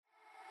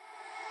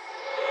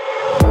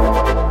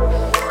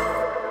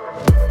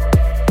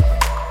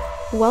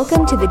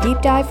Welcome to the Deep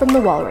Dive from the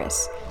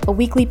Walrus, a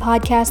weekly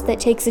podcast that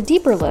takes a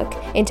deeper look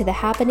into the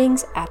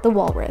happenings at the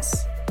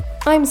Walrus.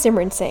 I'm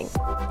Simran Singh.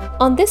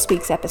 On this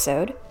week's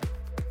episode,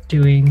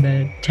 doing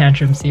the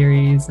tantrum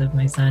series of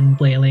my son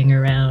flailing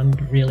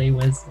around really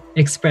was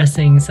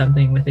expressing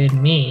something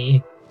within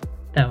me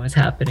that was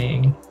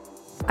happening.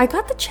 I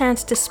got the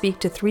chance to speak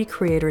to three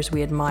creators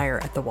we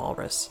admire at the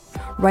Walrus: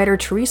 writer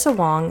Teresa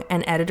Wong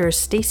and editors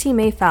Stacey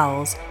May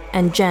Fowles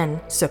and Jen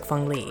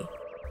Sukfung Lee.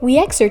 We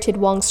excerpted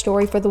Wong's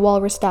story for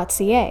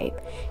thewalrus.ca.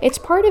 It's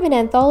part of an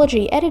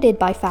anthology edited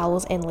by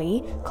Fowles and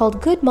Lee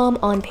called Good Mom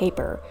on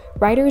Paper,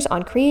 Writers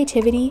on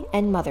Creativity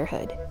and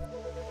Motherhood.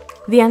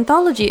 The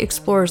anthology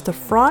explores the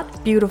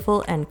fraught,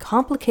 beautiful, and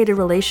complicated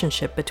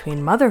relationship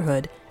between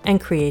motherhood and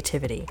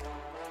creativity.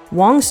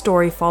 Wong's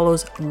story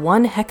follows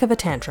one heck of a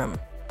tantrum.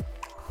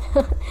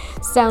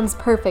 Sounds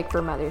perfect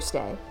for Mother's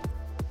Day.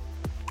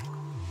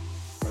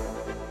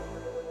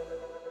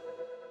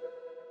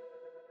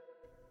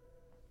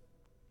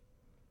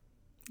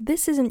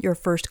 This isn't your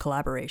first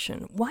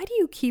collaboration. Why do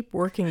you keep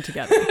working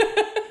together?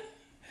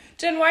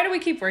 Jen, why do we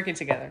keep working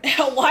together?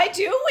 Why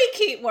do we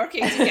keep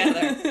working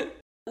together?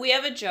 We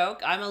have a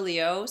joke. I'm a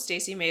Leo,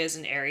 Stacey May is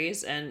an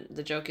Aries, and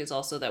the joke is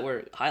also that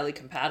we're highly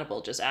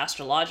compatible, just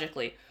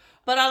astrologically.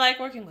 But I like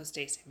working with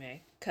Stacey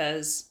May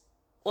because,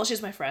 well,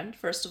 she's my friend,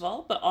 first of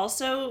all, but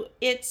also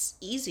it's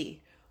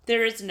easy.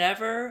 There is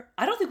never,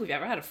 I don't think we've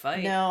ever had a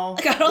fight. No,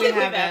 I don't think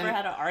we've ever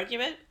had an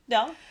argument.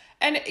 No.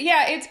 And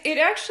yeah, it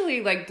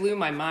actually blew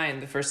my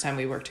mind the first time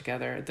we worked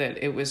together,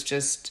 that it was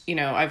just,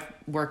 I've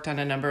worked on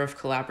a number of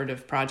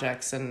collaborative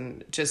projects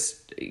and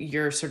just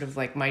you're sort of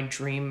like my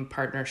dream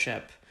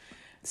partnership.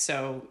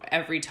 So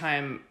every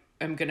time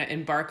I'm going to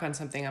embark on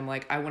something, I'm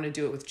like, I want to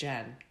do it with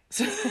Jen.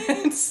 So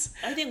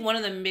I think one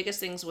of the biggest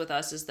things with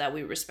us is that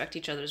we respect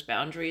each other's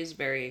boundaries.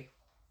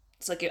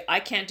 It's like, I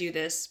can't do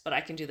this, but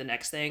I can do the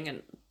next thing.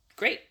 And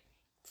great,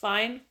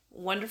 fine,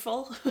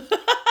 wonderful.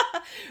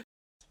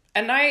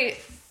 And I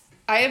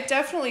have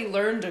definitely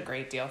learned a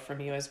great deal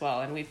from you as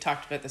well. And we've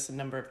talked about this a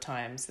number of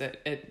times,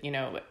 that it,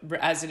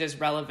 as it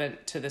is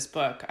relevant to this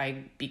book,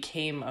 I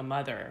became a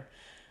mother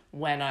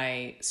when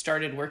I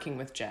started working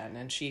with Jen,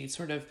 and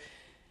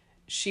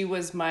she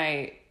was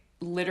my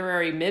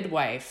literary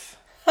midwife,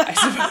 I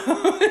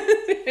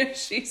suppose.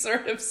 She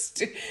sort of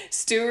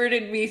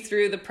stewarded me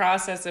through the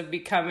process of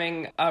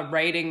becoming a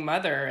writing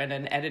mother and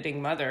an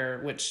editing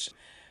mother, which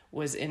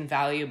was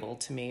invaluable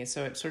to me.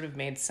 So it sort of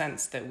made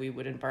sense that we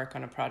would embark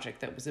on a project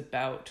that was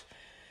about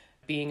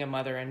being a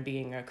mother and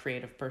being a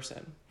creative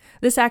person.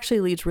 This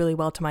actually leads really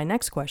well to my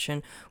next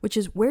question, which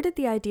is, where did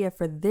the idea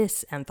for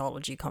this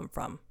anthology come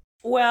from?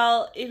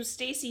 Well, it was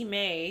Stacey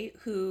May,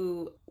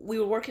 who we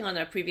were working on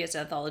a previous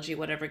anthology,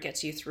 Whatever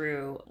Gets You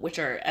Through, which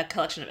are a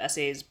collection of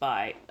essays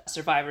by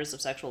survivors of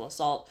sexual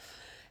assault.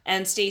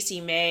 And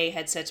Stacey May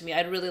had said to me,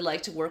 I'd really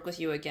like to work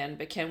with you again,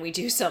 but can we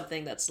do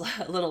something that's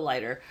a little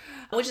lighter?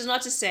 Which is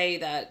not to say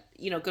that,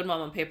 Good Mom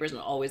on Paper isn't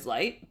always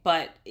light,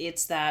 but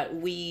it's that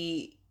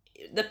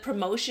the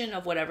promotion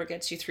of Whatever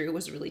Gets You Through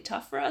was really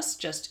tough for us,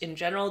 just in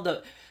general.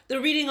 The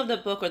reading of the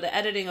book or the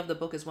editing of the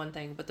book is one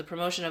thing, but the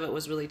promotion of it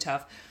was really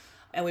tough.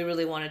 And we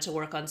really wanted to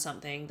work on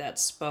something that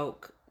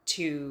spoke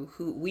to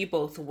who we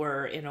both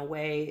were in a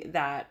way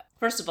that,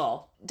 first of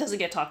all, doesn't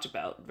get talked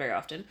about very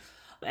often.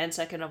 And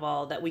second of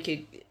all, that we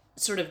could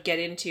sort of get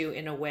into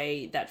in a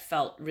way that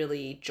felt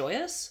really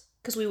joyous.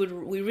 Because we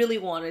really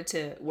wanted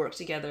to work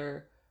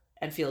together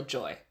and feel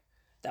joy.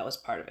 That was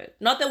part of it.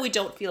 Not that we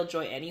don't feel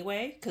joy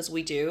anyway, because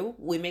we do.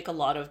 We make a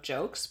lot of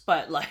jokes,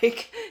 but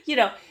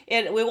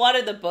we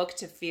wanted the book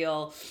to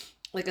feel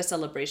like a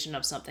celebration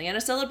of something, and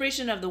a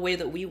celebration of the way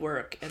that we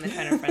work and the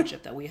kind of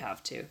friendship that we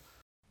have too.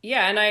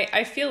 Yeah, and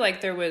I feel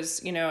like there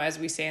was, as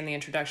we say in the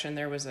introduction,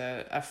 there was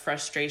a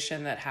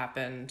frustration that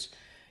happened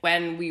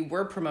when we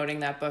were promoting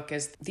that book,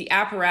 as the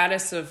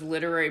apparatus of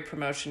literary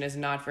promotion is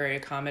not very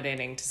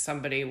accommodating to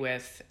somebody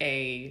with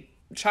a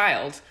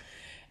child.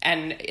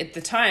 And at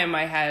the time,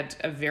 I had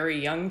a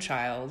very young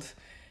child,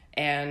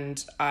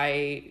 and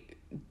I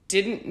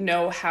didn't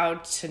know how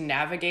to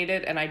navigate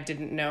it, and I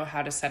didn't know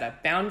how to set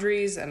up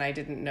boundaries, and I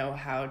didn't know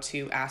how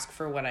to ask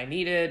for what I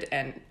needed.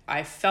 And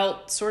I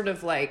felt sort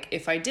of like,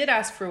 if I did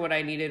ask for what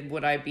I needed,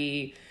 would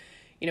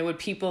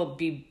people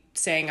be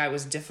saying I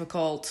was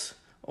difficult?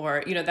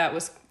 Or, that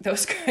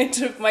was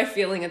kind of my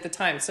feeling at the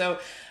time. So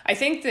I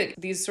think that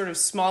these sort of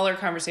smaller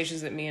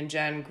conversations that me and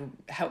Jen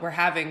were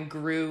having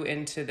grew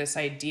into this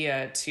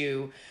idea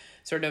to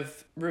sort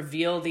of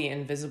reveal the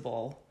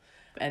invisible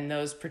and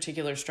those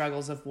particular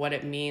struggles of what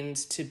it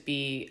means to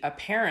be a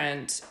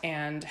parent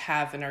and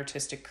have an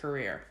artistic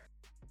career.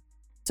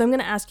 So I'm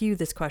going to ask you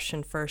this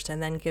question first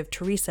and then give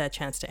Teresa a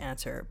chance to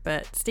answer.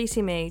 But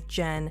Stacey May,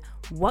 Jen,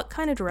 what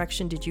kind of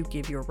direction did you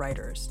give your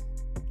writers?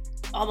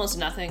 Almost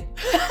nothing.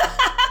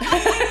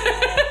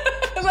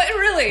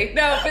 Really?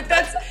 No, but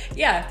that's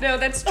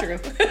true.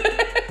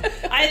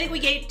 I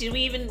think did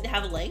we even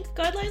have length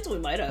guidelines? We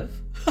might have.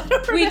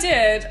 We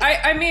did.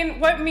 I mean,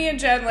 what me and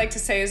Jen like to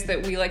say is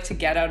that we like to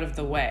get out of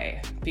the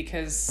way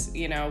because,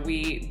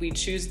 we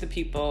choose the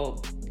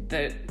people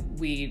that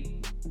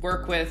we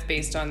work with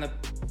based on the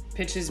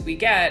pitches we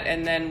get,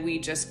 and then we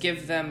just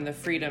give them the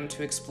freedom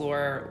to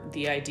explore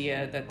the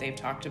idea that they've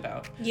talked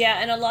about.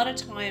 Yeah, and a lot of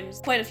times,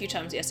 quite a few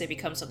times, the essay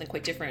becomes something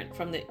quite different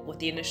from what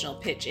the initial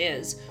pitch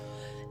is.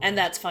 And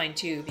that's fine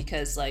too,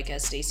 because like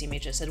as Stacey May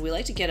just said, we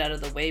like to get out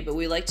of the way, but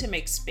we like to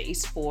make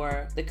space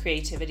for the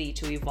creativity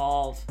to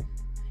evolve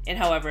in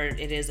however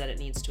it is that it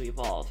needs to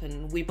evolve.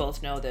 And we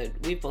both know that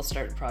we've both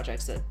started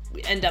projects that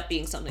end up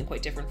being something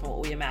quite different from what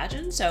we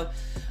imagined. So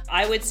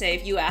I would say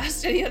if you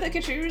asked any of the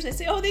contributors, they'd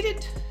say, oh, they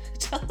didn't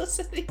tell us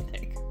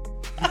anything.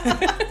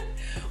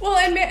 Well,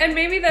 and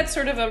maybe that's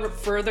sort of a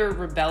further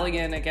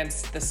rebellion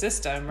against the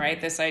system, right?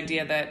 This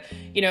idea that,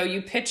 you know,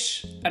 you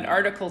pitch an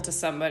article to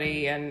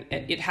somebody and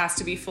it has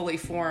to be fully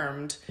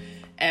formed.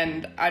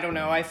 And I don't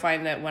know, I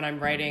find that when I'm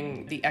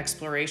writing, the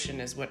exploration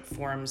is what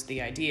forms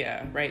the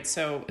idea, right?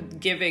 So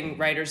giving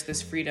writers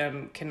this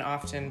freedom can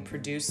often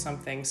produce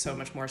something so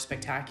much more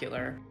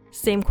spectacular.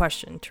 Same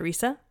question,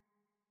 Teresa?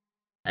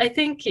 I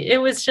think it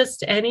was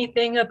just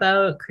anything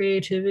about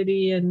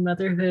creativity and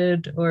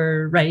motherhood,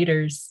 or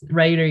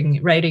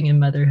writing and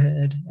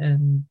motherhood.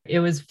 And it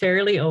was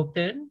fairly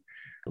open.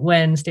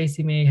 When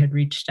Stacey May had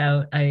reached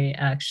out, I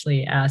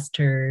actually asked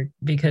her,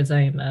 because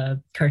I'm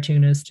a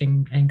cartoonist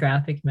and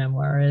graphic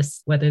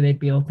memoirist, whether they'd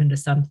be open to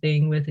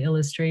something with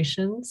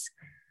illustrations.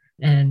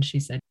 And she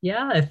said,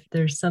 yeah, if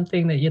there's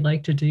something that you'd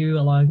like to do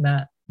along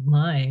that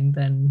line,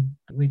 then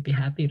we'd be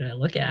happy to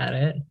look at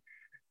it.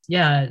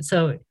 Yeah,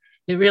 so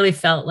it really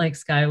felt like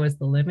sky was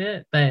the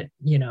limit, but,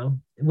 you know,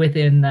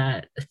 within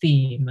that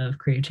theme of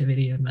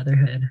creativity and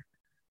motherhood.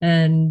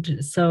 And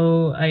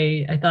so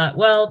I thought,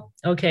 well,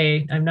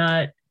 okay,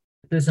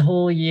 this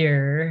whole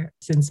year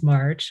since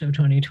March of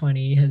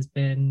 2020 has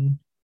been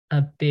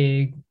a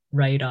big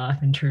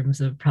write-off in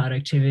terms of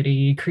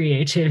productivity,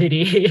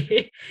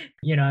 creativity.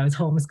 You know, I was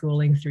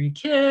homeschooling 3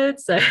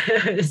 kids.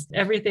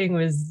 Everything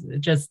was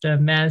just a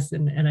mess.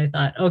 And I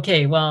thought,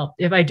 okay, well,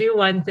 if I do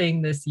one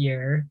thing this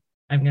year,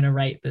 I'm going to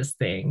write this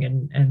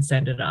thing and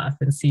send it off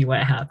and see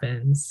what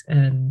happens.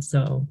 And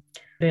so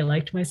they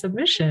liked my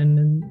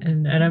submission,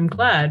 and I'm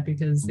glad,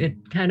 because it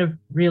kind of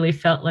really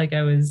felt like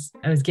I was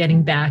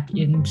getting back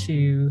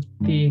into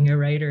being a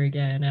writer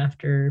again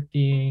after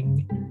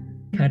being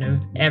kind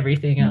of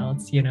everything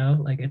else, you know,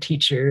 like a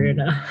teacher and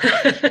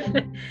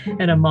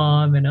a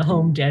mom and a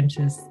home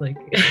dentist. Like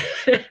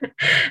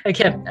I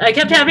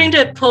kept having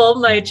to pull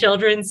my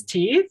children's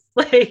teeth.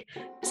 Like,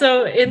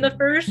 so in the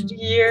first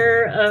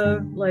year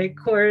of like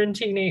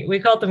quarantining, we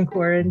called them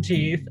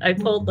quaranteeth, I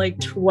pulled like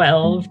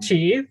 12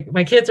 teeth.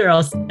 My kids are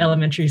all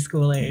elementary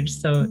school age,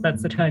 so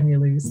that's the time you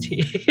lose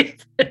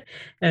teeth.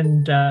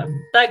 And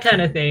that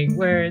kind of thing,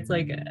 where it's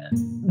like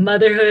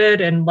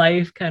motherhood and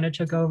life kind of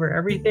took over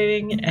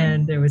everything,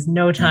 and there was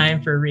no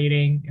time for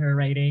reading or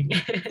writing.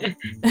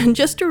 And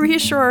just to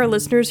reassure our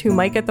listeners who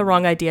might get the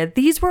wrong idea,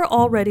 these were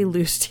already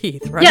loose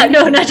teeth, right? Yeah,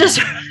 no, not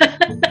just...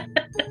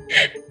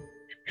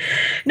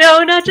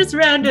 No, not just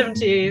random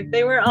teeth.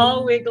 They were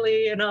all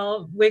wiggly and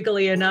all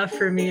wiggly enough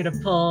for me to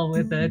pull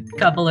with a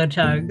couple of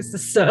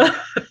tugs. So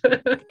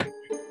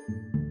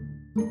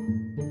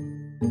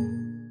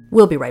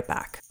we'll be right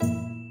back.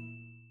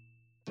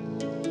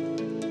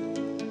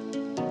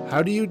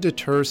 How do you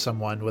deter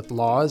someone with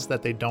laws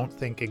that they don't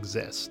think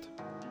exist?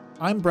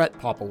 I'm Brett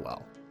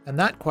Popplewell, and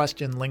that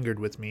question lingered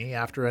with me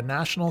after a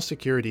national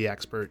security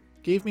expert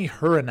gave me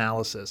her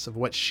analysis of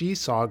what she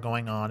saw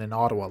going on in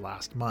Ottawa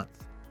last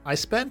month. I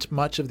spent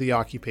much of the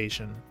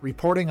occupation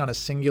reporting on a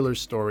singular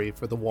story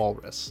for The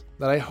Walrus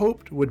that I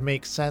hoped would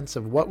make sense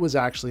of what was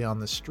actually on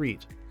the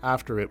street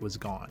after it was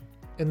gone.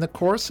 In the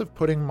course of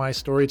putting my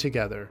story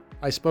together,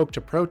 I spoke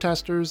to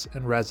protesters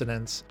and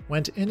residents,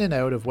 went in and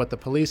out of what the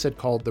police had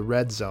called the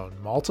red zone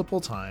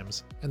multiple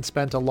times, and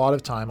spent a lot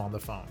of time on the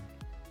phone.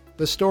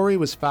 The story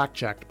was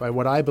fact-checked by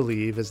what I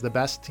believe is the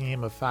best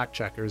team of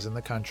fact-checkers in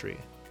the country.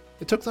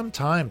 It took them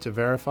time to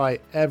verify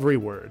every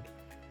word,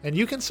 and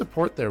you can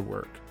support their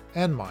work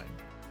and mine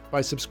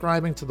by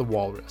subscribing to The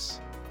Walrus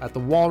at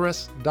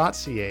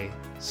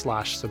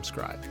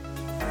thewalrus.ca/subscribe.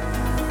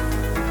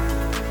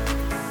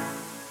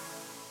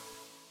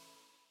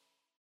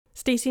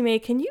 Stacey May,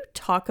 can you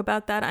talk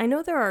about that? I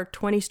know there are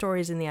 20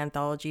 stories in the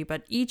anthology,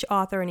 but each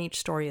author and each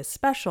story is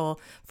special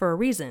for a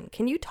reason.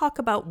 Can you talk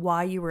about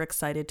why you were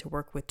excited to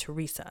work with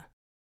Teresa?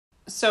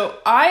 So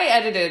I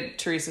edited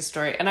Teresa's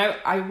story, and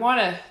I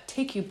want to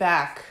take you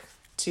back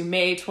to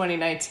May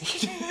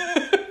 2019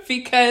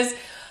 because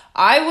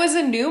I was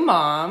a new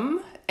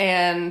mom,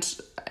 and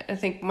I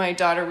think my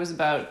daughter was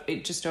about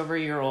just over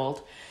a year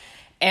old.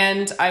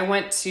 And I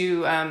went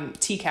to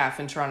TCAF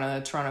in Toronto,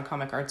 the Toronto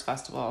Comic Arts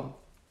Festival.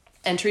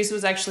 And Teresa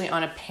was actually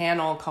on a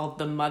panel called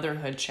the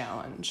Motherhood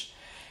Challenge.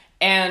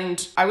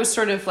 And I was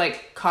sort of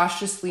like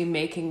cautiously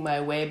making my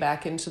way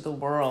back into the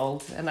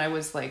world. And I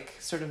was like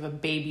sort of a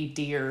baby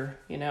deer,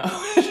 you know,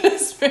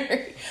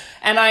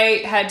 and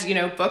I had, you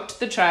know, booked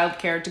the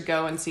childcare to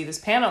go and see this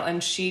panel,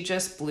 and she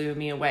just blew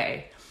me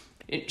away.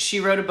 She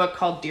wrote a book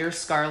called Dear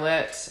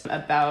Scarlet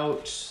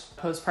about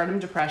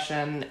postpartum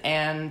depression,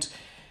 and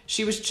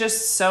she was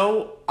just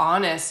so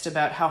honest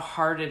about how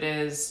hard it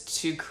is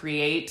to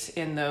create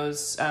in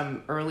those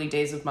early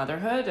days of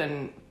motherhood,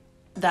 and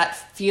that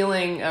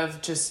feeling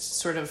of just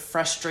sort of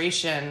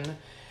frustration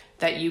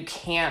that you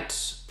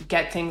can't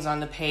get things on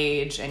the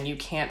page and you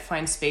can't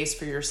find space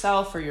for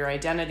yourself or your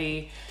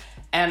identity.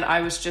 And I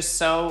was just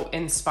so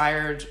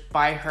inspired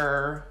by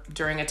her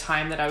during a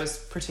time that I was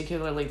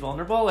particularly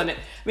vulnerable. And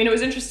it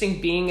was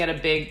interesting being at a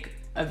big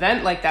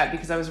event like that,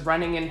 because I was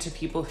running into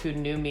people who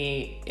knew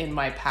me in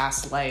my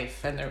past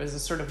life, and there was a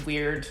sort of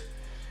weird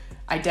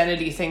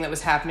identity thing that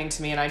was happening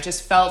to me. And I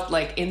just felt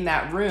like in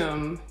that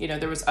room,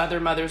 there was other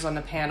mothers on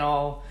the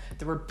panel,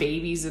 there were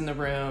babies in the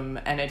room,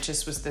 and it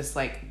just was this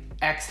like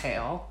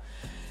exhale.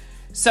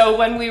 So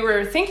when we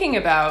were thinking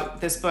about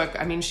this book,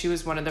 she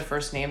was one of the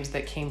first names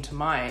that came to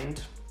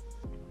mind.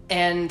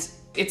 And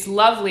it's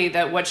lovely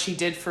that what she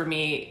did for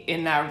me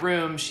in that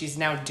room, she's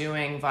now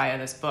doing via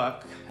this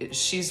book.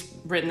 She's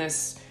written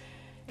this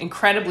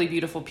incredibly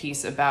beautiful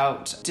piece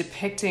about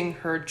depicting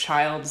her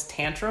child's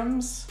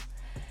tantrums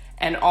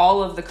and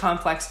all of the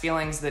complex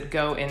feelings that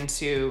go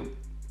into,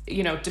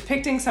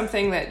 depicting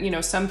something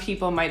that, some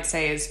people might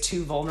say is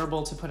too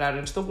vulnerable to put out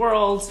into the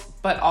world,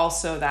 but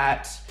also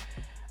that,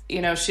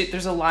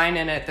 there's a line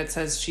in it that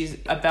says she's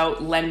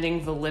about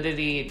lending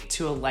validity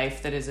to a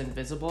life that is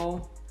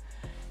invisible.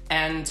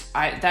 And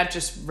that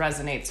just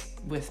resonates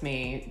with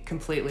me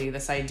completely,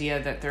 this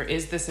idea that there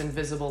is this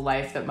invisible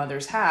life that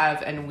mothers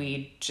have, and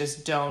we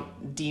just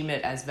don't deem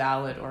it as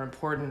valid or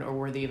important or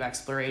worthy of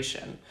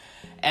exploration.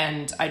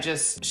 And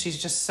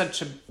she's just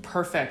such a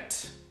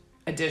perfect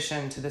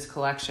addition to this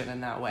collection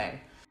in that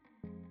way.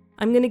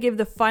 I'm going to give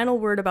the final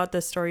word about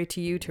this story to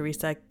you,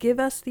 Teresa.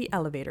 Give us the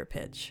elevator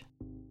pitch.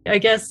 I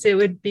guess it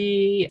would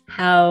be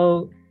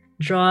how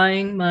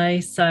drawing my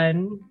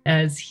son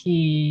as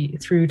he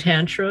threw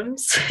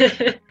tantrums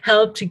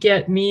helped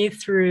get me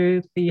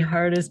through the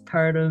hardest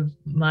part of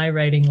my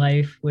writing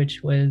life,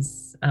 which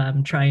was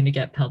trying to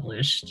get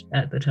published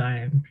at the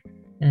time.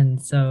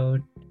 And so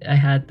I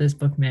had this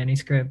book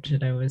manuscript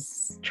and I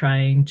was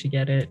trying to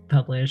get it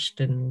published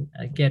and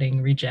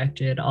getting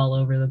rejected all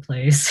over the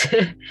place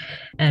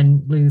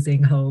and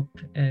losing hope.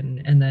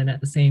 And then at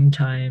the same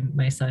time,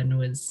 my son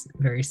was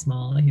very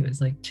small. He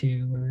was like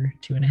 2 or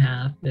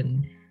 2.5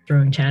 and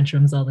throwing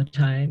tantrums all the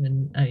time.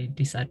 And I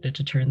decided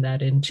to turn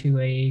that into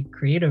a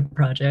creative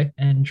project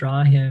and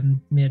draw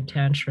him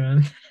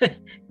mid-tantrum.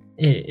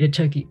 It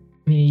took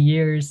me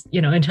years,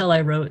 until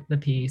I wrote the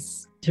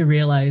piece, to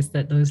realize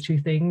that those two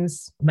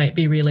things might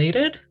be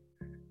related,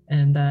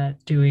 and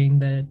that doing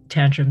the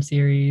tantrum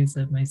series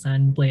of my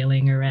son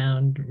flailing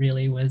around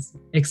really was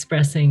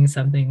expressing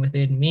something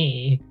within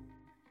me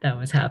that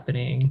was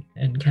happening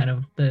and kind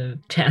of the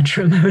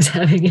tantrum I was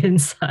having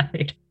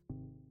inside.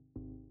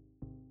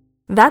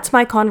 That's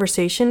my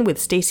conversation with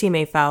Stacey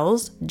May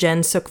Fowles,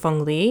 Jen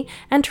Suk-Fung Lee,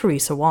 and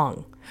Teresa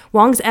Wong.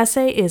 Wong's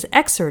essay is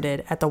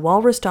excerpted at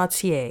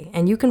thewalrus.ca,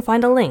 and you can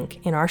find a link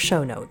in our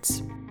show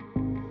notes.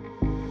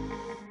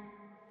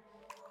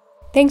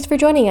 Thanks for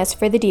joining us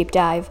for the deep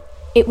dive.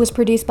 It was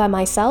produced by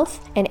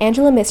myself and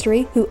Angela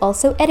Mystery, who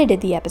also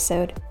edited the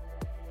episode.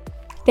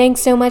 Thanks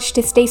so much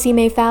to Stacey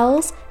May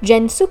Fowles,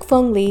 Jen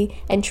Suk-Fung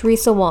Lee, and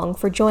Teresa Wong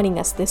for joining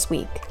us this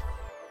week.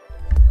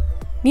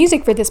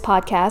 Music for this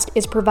podcast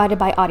is provided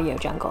by Audio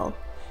Jungle.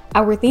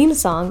 Our theme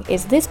song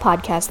is this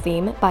podcast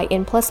theme by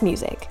In Plus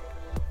Music.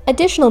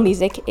 Additional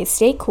music is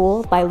Stay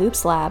Cool by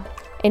Loops Lab,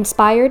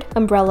 Inspired,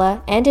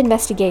 Umbrella, and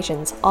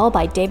Investigations, all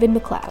by David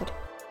McLeod.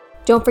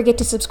 Don't forget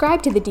to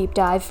subscribe to The Deep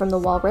Dive from The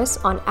Walrus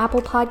on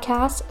Apple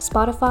Podcasts,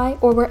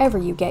 Spotify, or wherever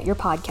you get your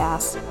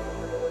podcasts.